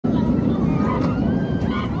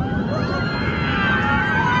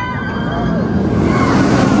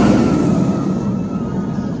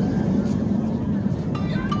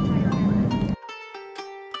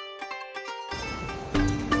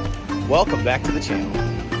welcome back to the channel.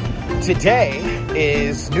 Today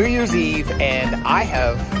is New Year's Eve and I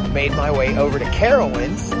have made my way over to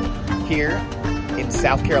Carowinds here in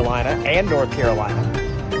South Carolina and North Carolina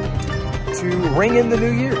to ring in the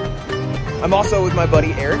new year. I'm also with my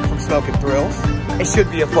buddy Eric from Smoking Thrills. It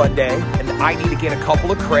should be a fun day and I need to get a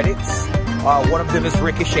couple of credits. One of them is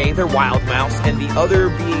Ricochet, their Wild Mouse, and the other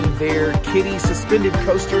being their Kitty Suspended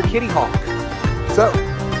Coaster Kitty Hawk. So,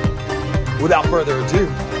 without further ado,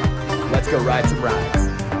 let's go ride some rides.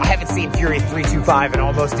 I haven't seen Fury 325 in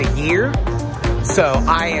almost a year, so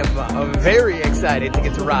I am very excited to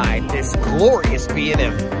get to ride this glorious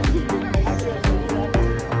B&M.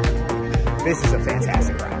 This is a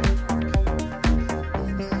fantastic ride.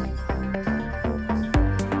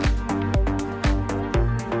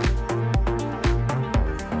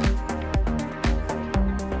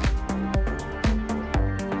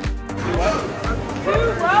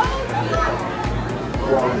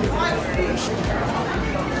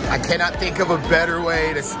 I cannot think of a better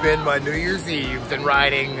way to spend my New Year's Eve than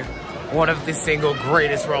riding one of the single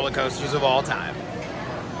greatest roller coasters of all time.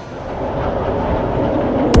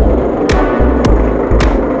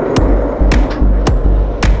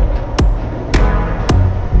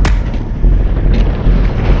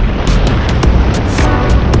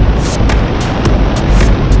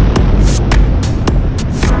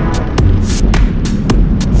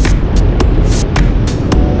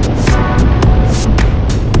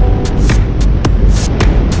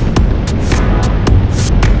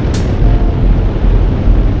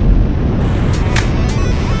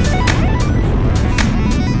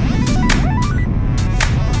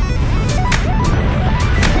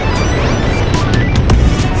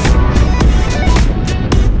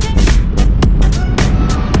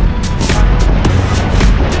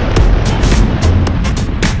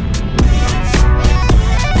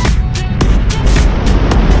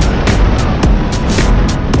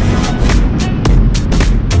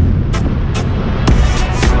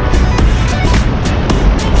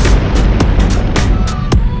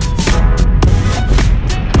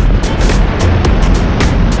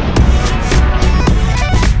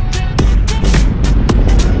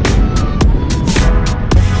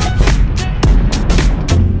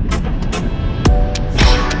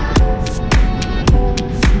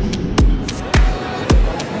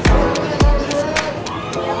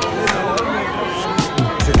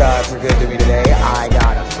 Are good to me today. I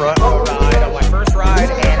got a front row ride on my first ride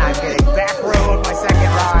and I'm getting back row on my second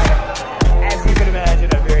ride. As you can imagine,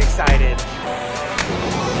 I'm very excited.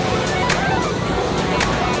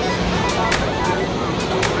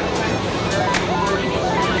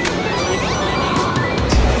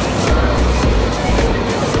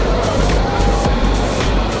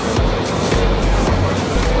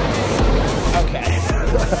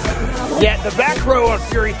 Okay. Yeah, the back row on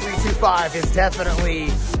Fury 325 is definitely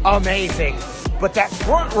amazing, but that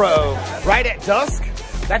front row right at dusk,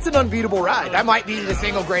 that's an unbeatable ride. That might be the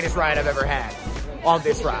single greatest ride I've ever had on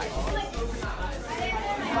this ride.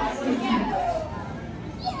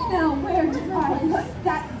 Now, where did I put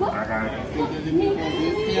that book?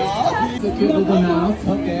 It's a cute little mouse,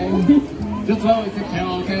 okay. Just always a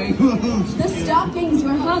cow, okay. The stockings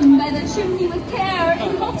were hung by the chimney with care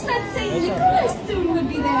in hopes that St. Nicholas soon would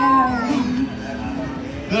be there.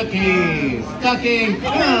 Cookies! Stocking!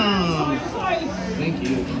 Thank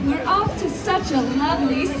you. We're off to such a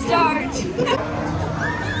lovely start.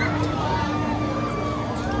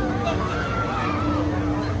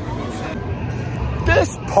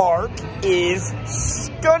 This park is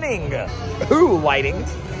stunning. Ooh, lighting.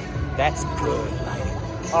 That's good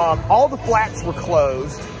lighting. All the flats were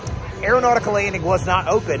closed. Aeronautical landing was not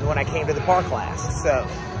open when I came to the park last, so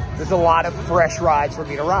there's a lot of fresh rides for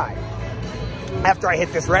me to ride. After I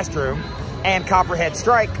hit this restroom and Copperhead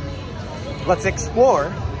Strike, let's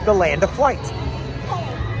explore the land of flight.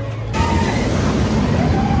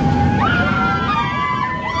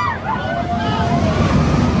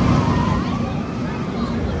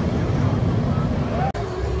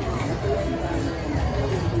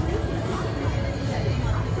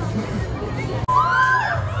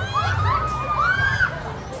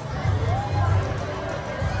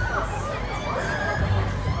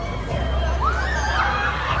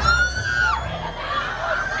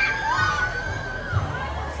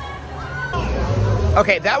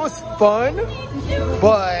 Okay, that was fun,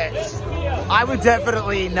 but I would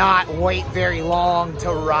definitely not wait very long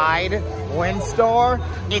to ride Windstar.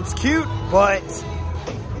 It's cute, but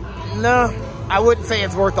no, I wouldn't say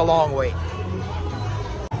it's worth the long wait.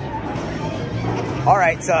 All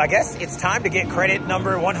right, so I guess it's time to get credit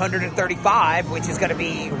number 135, which is going to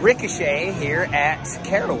be Ricochet here at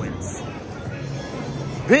Carowinds.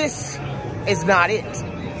 this is not it.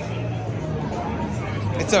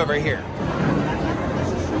 It's over here.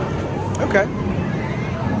 Okay.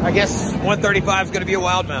 I guess 135 is going to be a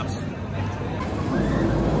wild mouse.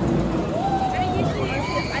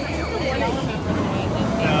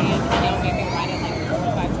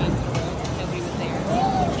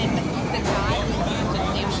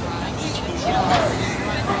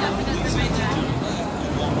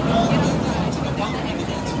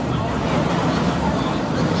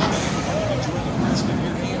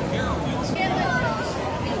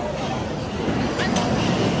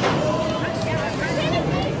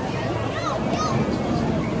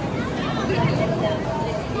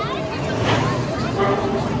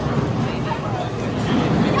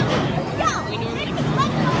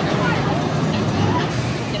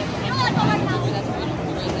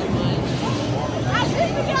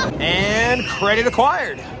 And credit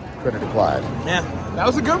acquired. Credit acquired. Yeah, that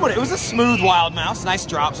was a good one. It was a smooth wild mouse. Nice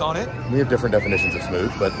drops on it. We have different definitions of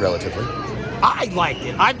smooth, but relatively. I liked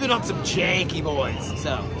it. I've been on some janky boys,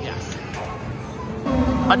 so yes.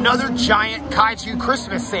 Another giant kaiju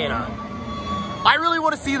Christmas Santa. I really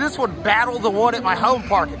want to see this one battle the one at my home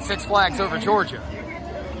park at Six Flags over Georgia.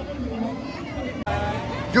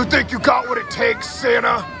 You think you got what it takes,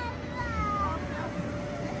 Santa?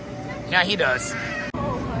 Yeah, he does.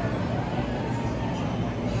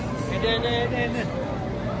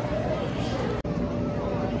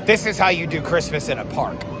 This is how you do Christmas in a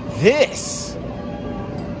park. This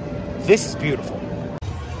is beautiful.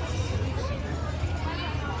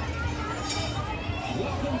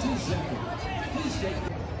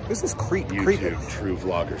 This is creepy. True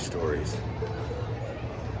vlogger stories.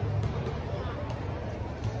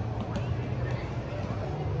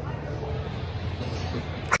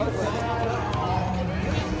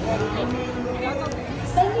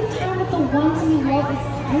 Spending time with the ones we love is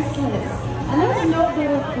priceless. And there's no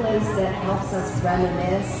better place that helps us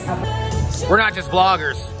reminisce. We're not just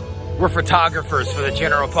vloggers, we're photographers for the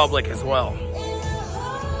general public as well.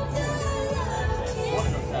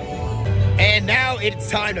 And now it's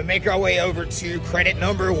time to make our way over to credit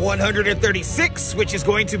number 136, which is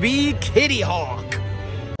going to be Kitty Hawk.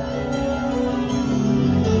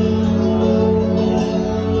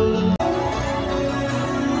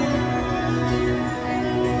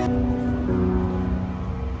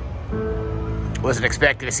 Wasn't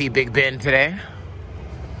expecting to see Big Ben today.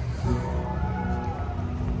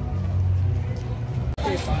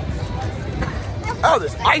 Oh,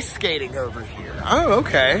 there's ice skating over here. Oh,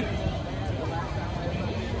 okay.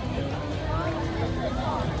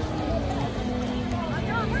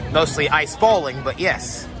 Mostly ice falling, but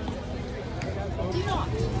yes.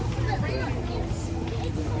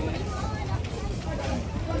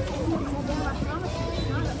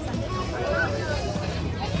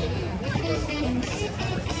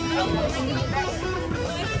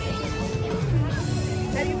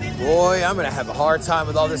 Boy, I'm gonna have a hard time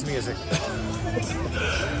with all this music.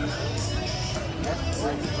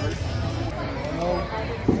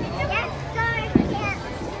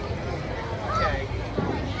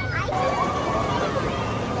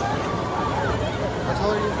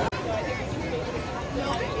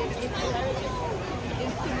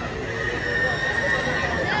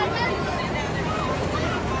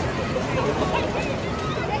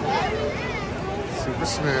 Super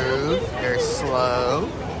smooth, very slow.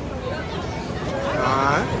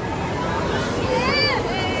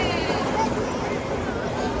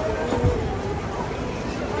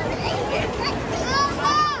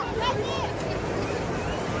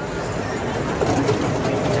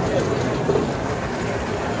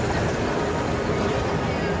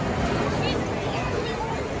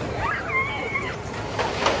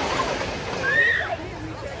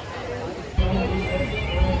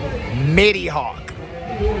 Midi Hawk.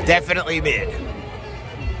 Definitely mid.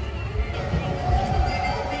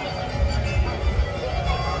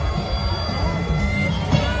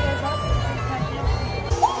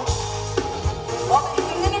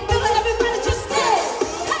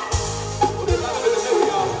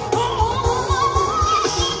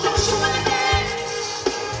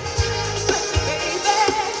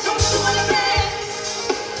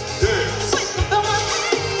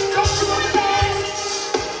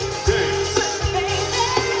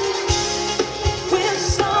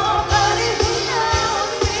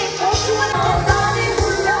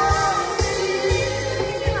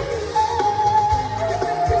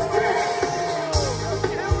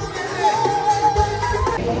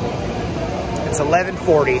 It's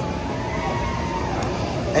 11:40,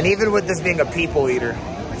 and even with this being a people eater,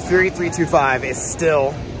 3325 is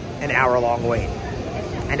still an hour-long wait,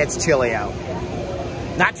 and it's chilly out.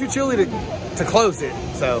 Not too chilly to to close it,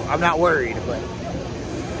 so I'm not worried, but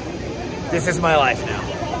this is my life now.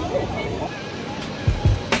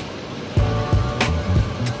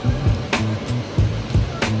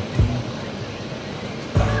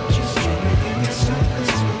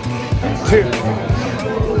 Two.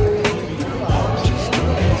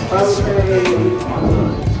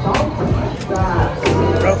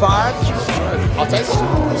 Row 5? I'll take it.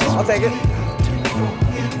 I'll take it.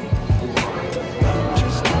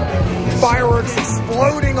 Fireworks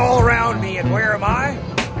exploding all around me, and where am I?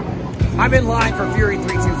 I'm in line for Fury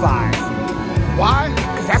 325. Why?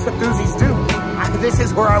 Because that's what Thuzies do. This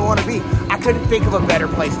is where I want to be. I couldn't think of a better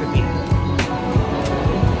place to be.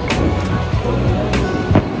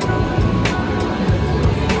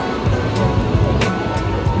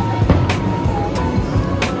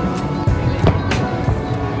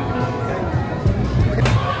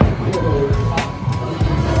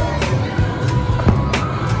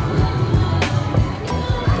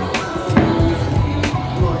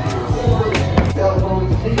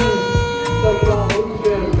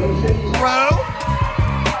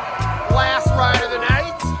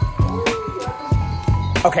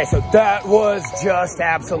 Okay, so that was just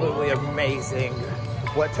absolutely amazing.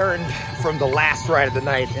 What turned from the last ride of the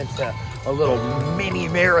night into a little mini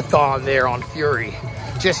marathon there on Fury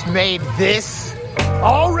just made this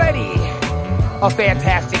already a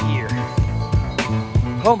fantastic year.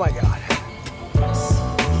 Oh my God.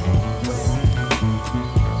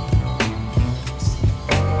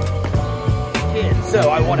 So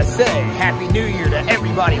I want to say Happy New Year to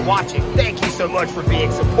everybody watching. Thank you so much for being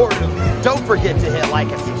supportive. Don't forget to hit like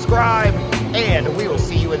and subscribe, and we will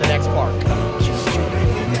see you in the next park.